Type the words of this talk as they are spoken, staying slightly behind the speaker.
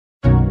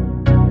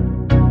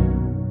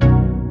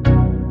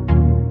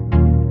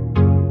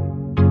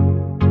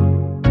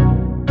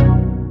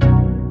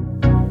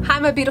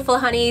my beautiful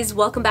honeys,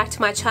 welcome back to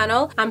my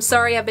channel. I'm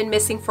sorry I've been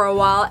missing for a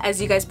while.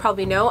 As you guys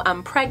probably know,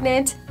 I'm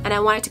pregnant, and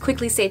I wanted to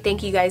quickly say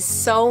thank you guys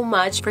so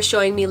much for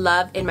showing me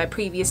love in my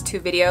previous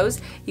 2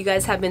 videos. You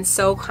guys have been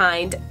so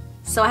kind.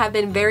 So I have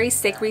been very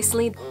sick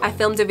recently. I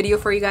filmed a video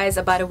for you guys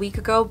about a week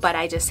ago, but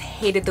I just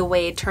hated the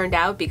way it turned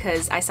out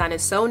because I sounded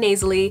so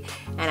nasally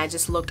and I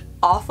just looked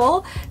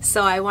awful.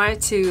 So I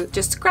wanted to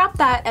just scrap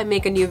that and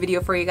make a new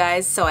video for you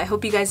guys. So I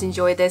hope you guys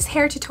enjoy this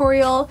hair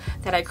tutorial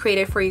that I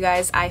created for you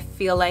guys. I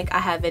feel like I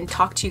haven't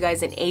talked to you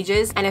guys in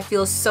ages, and it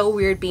feels so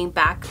weird being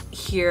back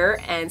here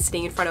and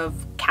sitting in front of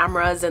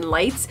cameras and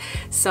lights.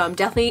 So I'm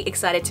definitely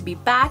excited to be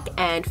back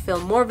and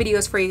film more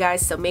videos for you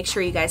guys. So make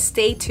sure you guys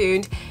stay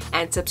tuned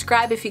and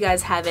subscribe if you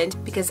guys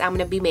haven't, because I'm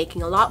gonna be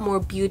making a lot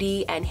more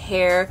beauty and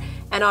hair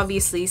and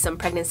obviously some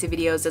pregnancy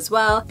videos as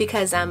well,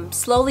 because I'm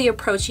slowly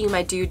approaching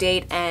my due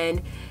date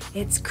and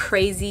it's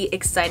crazy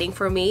exciting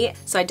for me.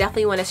 So I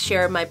definitely want to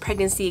share my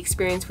pregnancy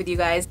experience with you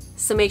guys.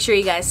 So make sure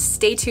you guys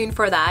stay tuned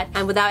for that.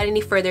 And without any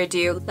further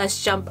ado,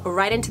 let's jump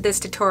right into this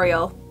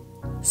tutorial.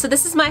 So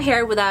this is my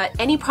hair without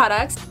any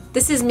products.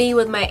 This is me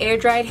with my air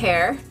dried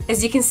hair.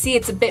 As you can see,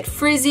 it's a bit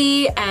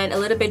frizzy and a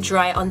little bit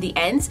dry on the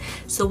ends.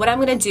 So what I'm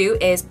gonna do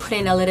is put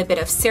in a little bit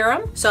of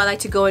serum. So I like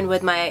to go in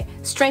with my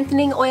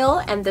strengthening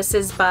oil, and this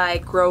is by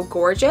Grow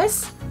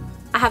Gorgeous.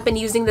 I have been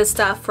using this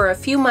stuff for a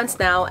few months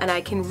now and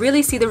I can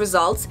really see the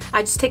results.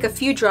 I just take a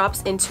few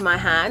drops into my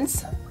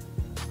hands.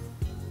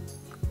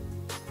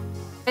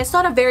 It's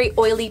not a very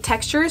oily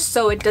texture,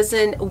 so it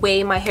doesn't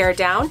weigh my hair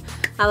down.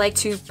 I like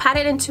to pat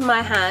it into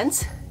my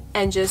hands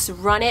and just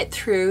run it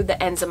through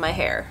the ends of my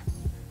hair.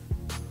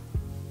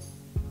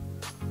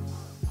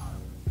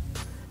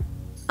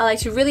 I like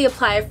to really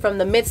apply it from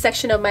the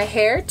midsection of my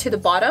hair to the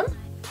bottom.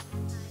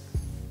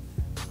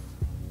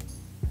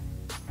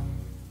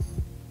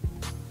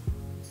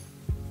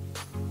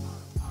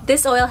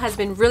 This oil has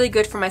been really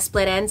good for my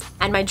split ends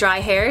and my dry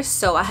hair,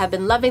 so I have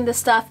been loving this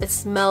stuff. It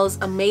smells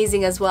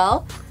amazing as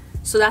well.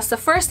 So that's the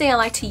first thing I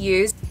like to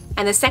use.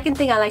 And the second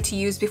thing I like to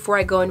use before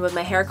I go in with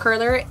my hair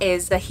curler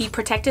is the heat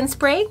protectant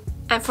spray.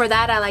 And for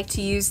that I like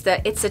to use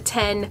the It's a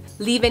 10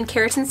 leave-in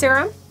keratin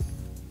serum.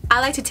 I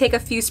like to take a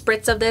few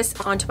spritz of this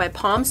onto my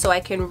palm so I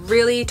can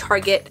really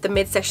target the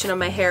midsection of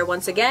my hair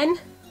once again.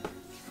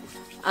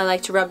 I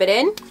like to rub it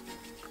in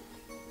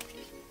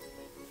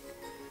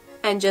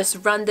and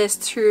just run this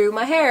through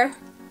my hair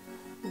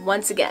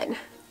once again.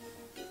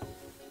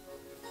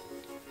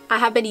 I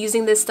have been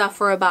using this stuff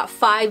for about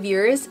 5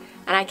 years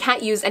and I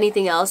can't use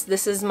anything else.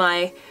 This is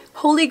my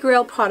holy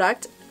grail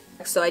product,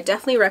 so I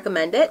definitely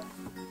recommend it.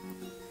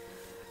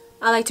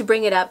 I like to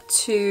bring it up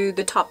to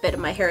the top bit of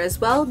my hair as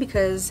well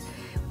because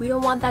we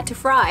don't want that to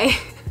fry.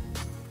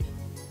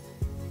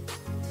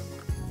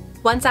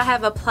 Once I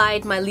have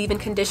applied my leave-in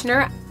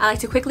conditioner, I like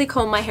to quickly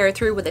comb my hair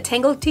through with a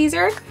Tangle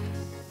Teezer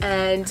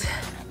and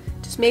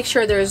just make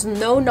sure there's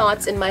no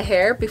knots in my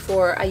hair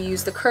before I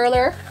use the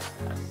curler.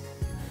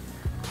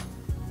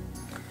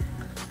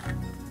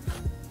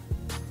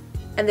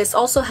 And this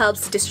also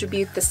helps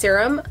distribute the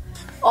serum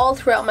all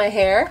throughout my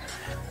hair.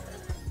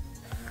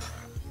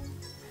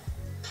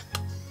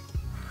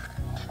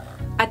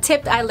 A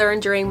tip I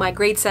learned during my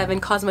grade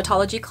 7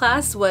 cosmetology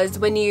class was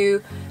when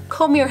you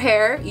comb your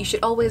hair, you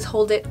should always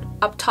hold it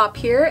up top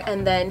here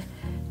and then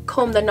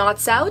comb the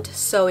knots out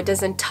so it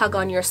doesn't tug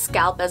on your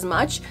scalp as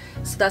much.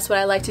 So that's what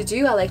I like to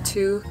do. I like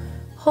to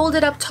hold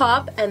it up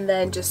top and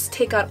then just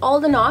take out all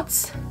the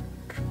knots.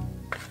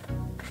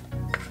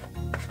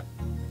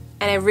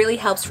 And it really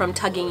helps from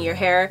tugging your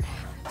hair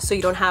so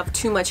you don't have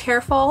too much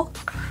hair fall.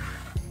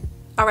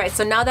 Alright,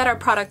 so now that our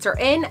products are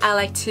in, I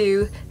like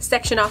to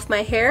section off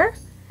my hair.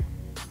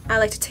 I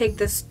like to take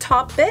this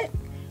top bit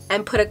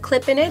and put a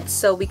clip in it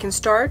so we can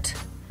start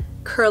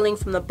curling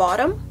from the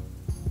bottom.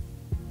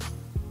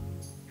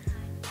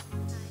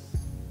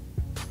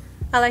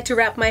 I like to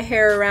wrap my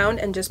hair around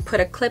and just put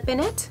a clip in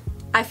it.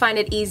 I find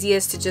it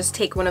easiest to just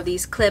take one of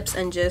these clips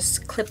and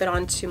just clip it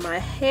onto my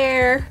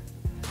hair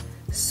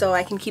so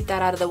I can keep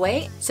that out of the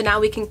way. So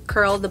now we can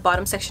curl the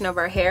bottom section of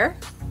our hair.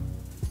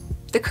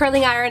 The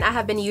curling iron I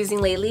have been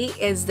using lately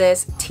is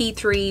this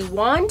T3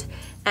 wand,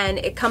 and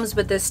it comes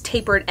with this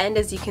tapered end,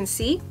 as you can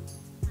see.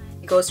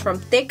 It goes from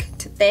thick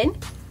to thin,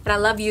 and I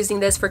love using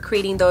this for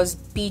creating those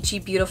beachy,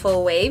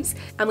 beautiful waves.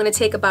 I'm gonna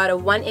take about a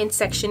 1-inch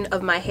section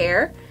of my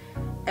hair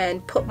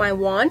and put my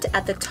wand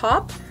at the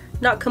top,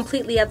 not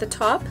completely at the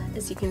top,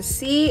 as you can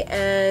see,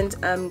 and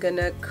I'm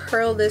gonna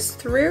curl this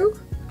through.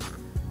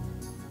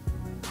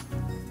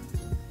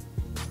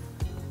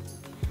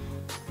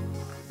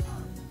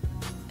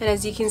 And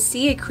as you can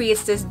see, it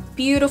creates this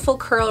beautiful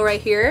curl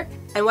right here.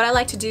 And what I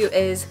like to do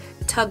is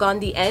tug on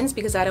the ends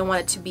because I don't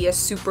want it to be a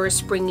super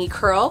springy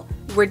curl.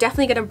 We're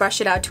definitely gonna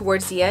brush it out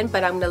towards the end,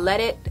 but I'm gonna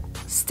let it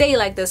stay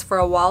like this for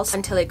a while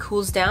until it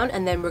cools down,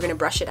 and then we're gonna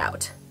brush it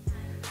out.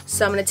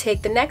 So I'm gonna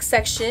take the next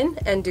section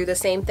and do the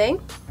same thing.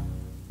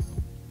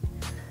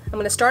 I'm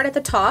gonna start at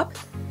the top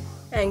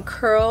and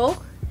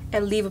curl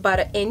and leave about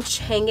 1 inch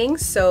hanging,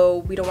 so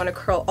we don't wanna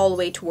curl all the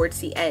way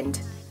towards the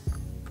end.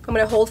 I'm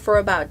going to hold for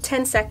about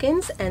 10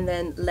 seconds and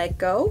then let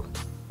go.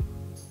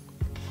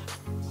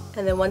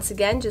 And then once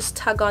again, just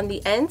tug on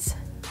the ends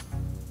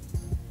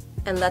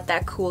and let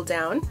that cool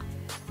down.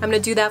 I'm gonna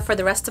do that for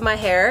the rest of my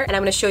hair, and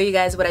I'm gonna show you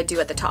guys what I do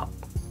at the top.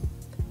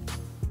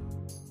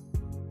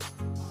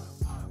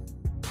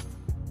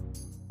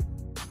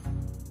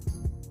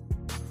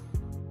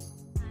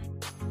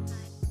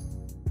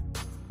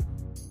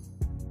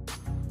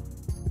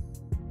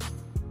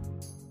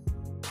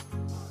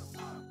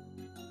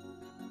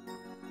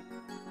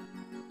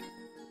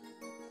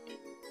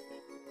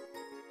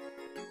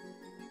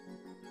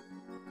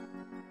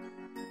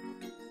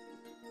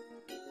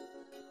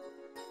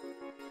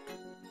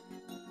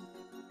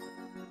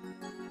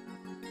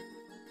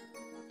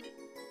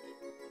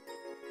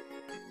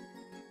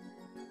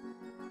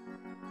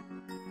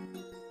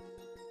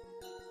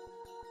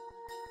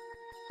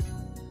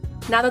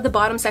 Now that the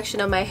bottom section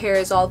of my hair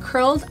is all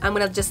curled, I'm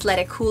gonna just let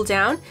it cool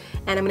down,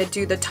 and I'm gonna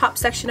do the top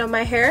section of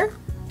my hair.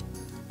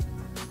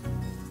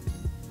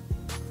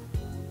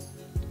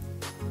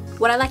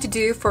 What I like to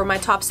do for my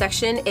top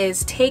section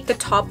is take the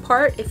top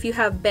part. If you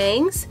have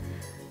bangs,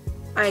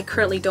 I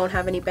currently don't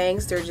have any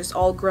bangs, they're just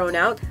all grown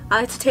out. I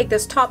like to take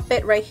this top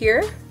bit right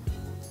here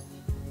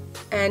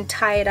and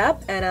tie it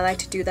up, and I like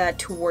to do that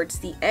towards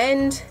the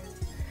end.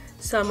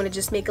 So I'm gonna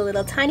just make a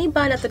little tiny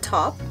bun at the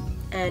top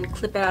and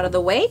clip it out of the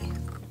way.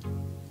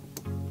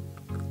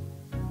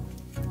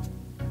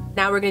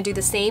 Now we're going to do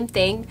the same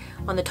thing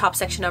on the top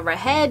section of our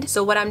head.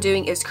 So what I'm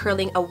doing is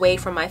curling away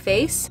from my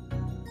face.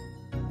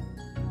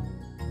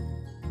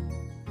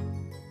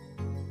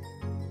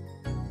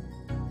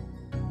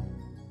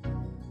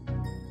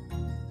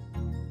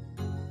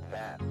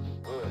 That's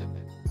good.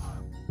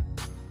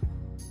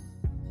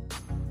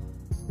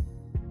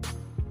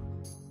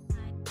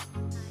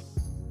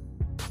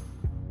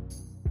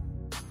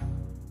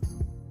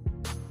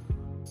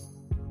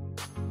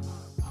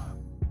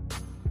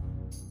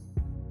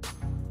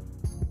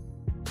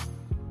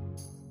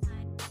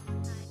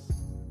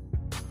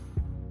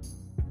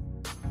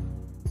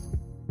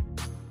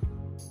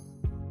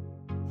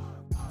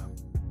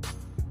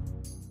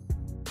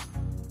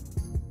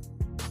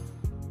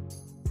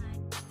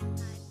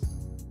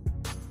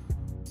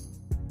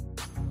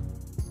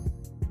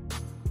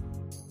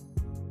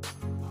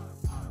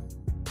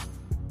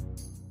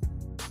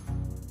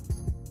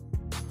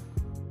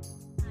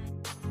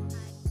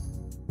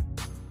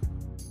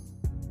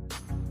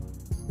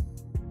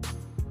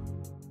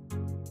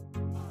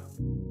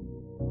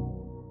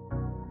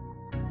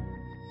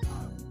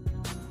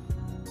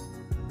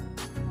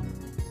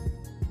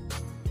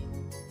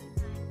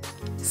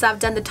 So I've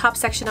done the top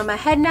section of my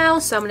head now,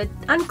 so I'm going to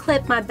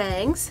unclip my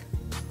bangs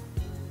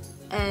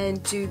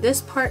and do this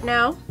part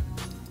now.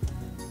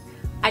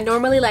 I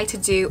normally like to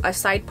do a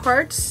side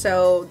part,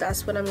 so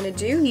that's what I'm going to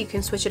do. You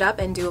can switch it up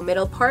and do a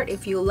middle part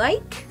if you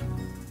like.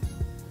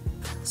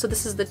 So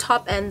this is the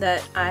top end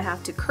that I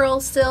have to curl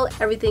still.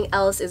 Everything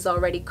else is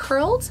already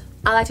curled.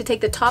 I like to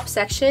take the top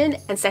section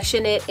and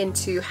section it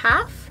into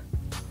half.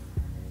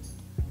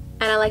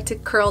 And I like to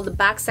curl the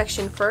back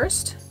section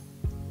first.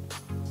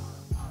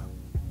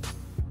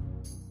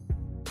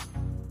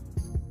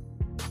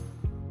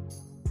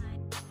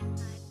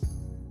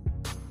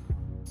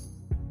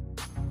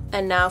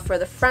 And now for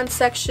the front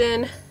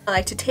section, I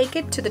like to take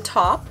it to the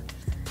top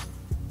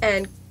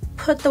and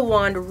put the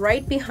wand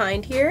right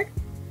behind here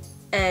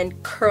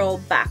and curl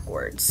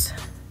backwards.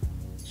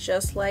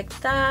 Just like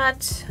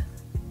that.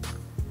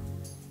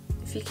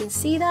 If you can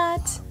see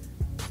that.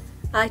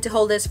 I like to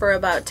hold this for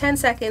about 10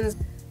 seconds.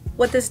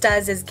 What this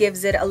does is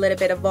gives it a little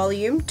bit of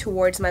volume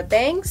towards my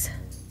bangs.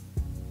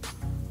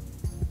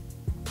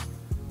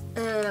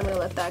 And I'm gonna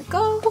let that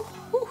go.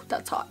 Ooh,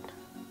 that's hot.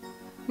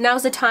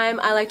 Now's the time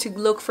I like to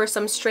look for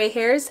some stray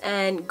hairs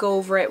and go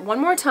over it one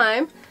more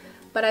time,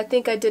 but I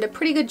think I did a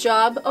pretty good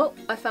job. Oh,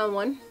 I found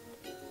one.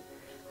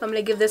 I'm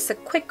gonna give this a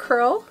quick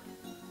curl.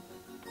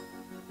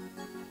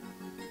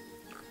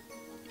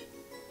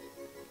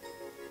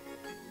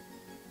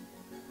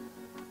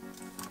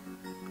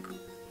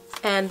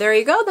 And there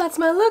you go, that's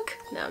my look.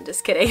 No, I'm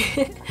just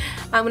kidding.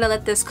 I'm gonna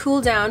let this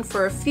cool down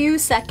for a few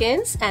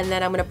seconds, and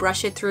then I'm gonna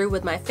brush it through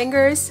with my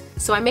fingers.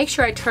 So I make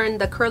sure I turn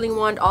the curling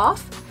wand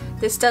off.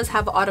 This does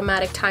have an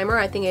automatic timer.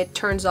 I think it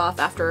turns off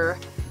after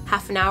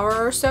half an hour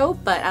or so,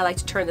 but I like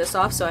to turn this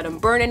off so I don't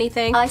burn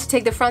anything. I like to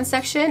take the front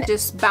section,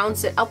 just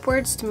bounce it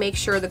upwards to make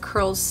sure the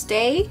curls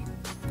stay.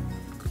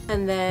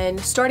 And then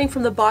starting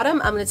from the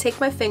bottom, I'm gonna take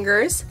my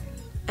fingers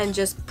and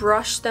just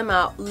brush them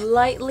out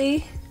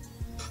lightly.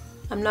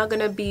 I'm not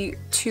gonna be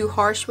too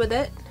harsh with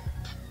it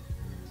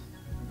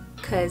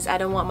because I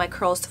don't want my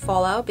curls to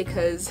fall out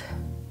because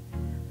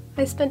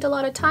I spent a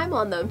lot of time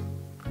on them.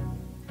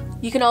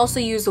 You can also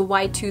use a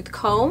wide tooth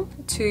comb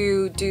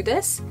to do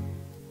this,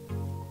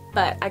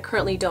 but I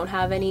currently don't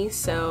have any,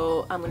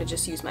 so I'm gonna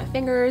just use my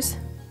fingers.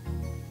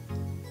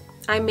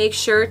 I make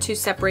sure to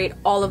separate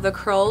all of the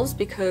curls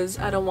because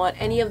I don't want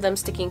any of them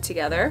sticking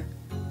together.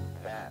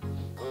 That's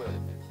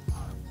good.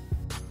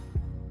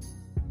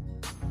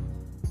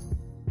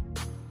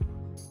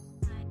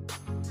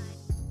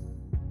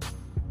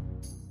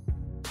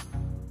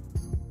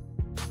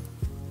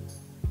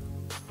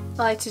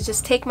 I like to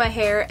just take my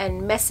hair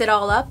and mess it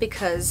all up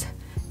because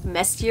the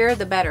messier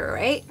the better,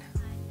 right?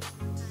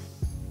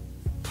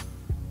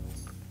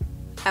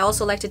 I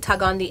also like to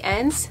tug on the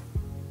ends.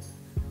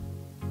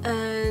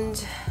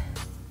 And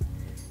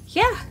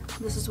yeah,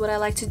 this is what I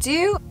like to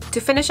do. To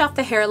finish off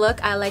the hair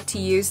look, I like to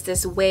use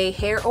this Ouai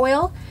hair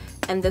oil,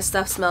 and this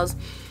stuff smells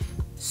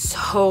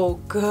so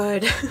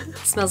good. It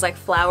smells like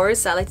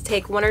flowers, so I like to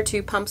take 1 or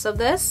 2 pumps of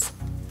this,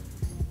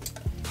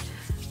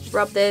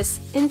 rub this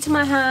into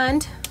my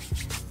hand,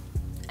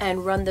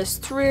 and run this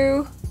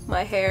through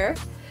my hair.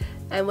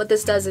 And what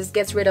this does is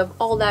gets rid of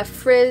all that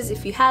frizz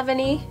if you have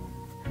any.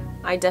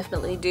 I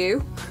definitely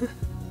do.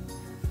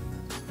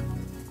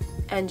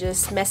 And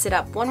just mess it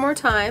up one more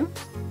time.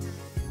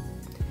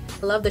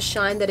 I love the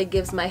shine that it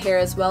gives my hair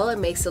as well. It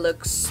makes it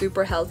look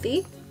super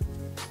healthy.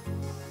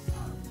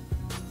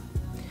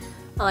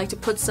 I like to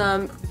put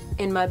some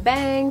in my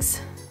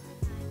bangs.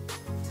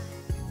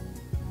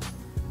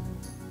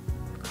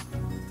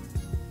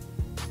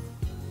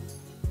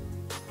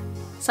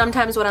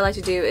 Sometimes what I like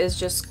to do is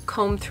just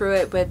comb through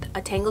it with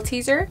a tangle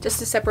teaser just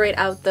to separate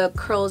out the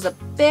curls a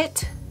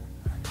bit.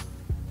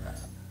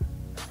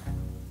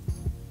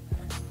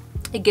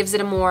 It gives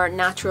it a more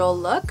natural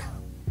look.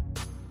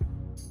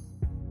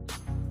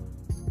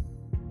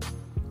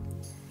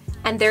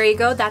 And there you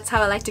go, that's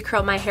how I like to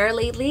curl my hair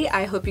lately.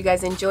 I hope you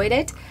guys enjoyed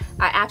it.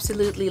 I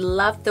absolutely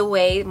love the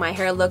way my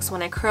hair looks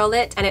when I curl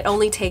it, and it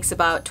only takes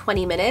about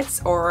 20 minutes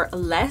or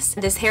less.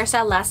 This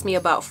hairstyle lasts me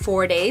about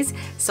 4 days,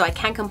 so I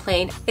can't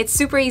complain. It's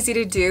super easy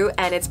to do,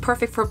 and it's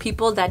perfect for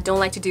people that don't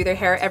like to do their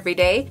hair every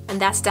day,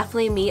 and that's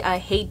definitely me. I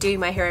hate doing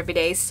my hair every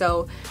day,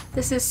 so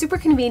this is super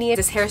convenient.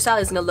 This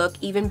hairstyle is gonna look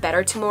even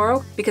better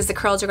tomorrow because the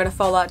curls are gonna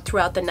fall out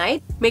throughout the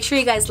night. Make sure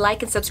you guys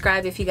like and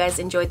subscribe if you guys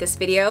enjoyed this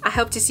video. I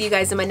hope to see you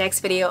guys in my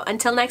next video.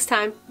 Until next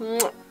time.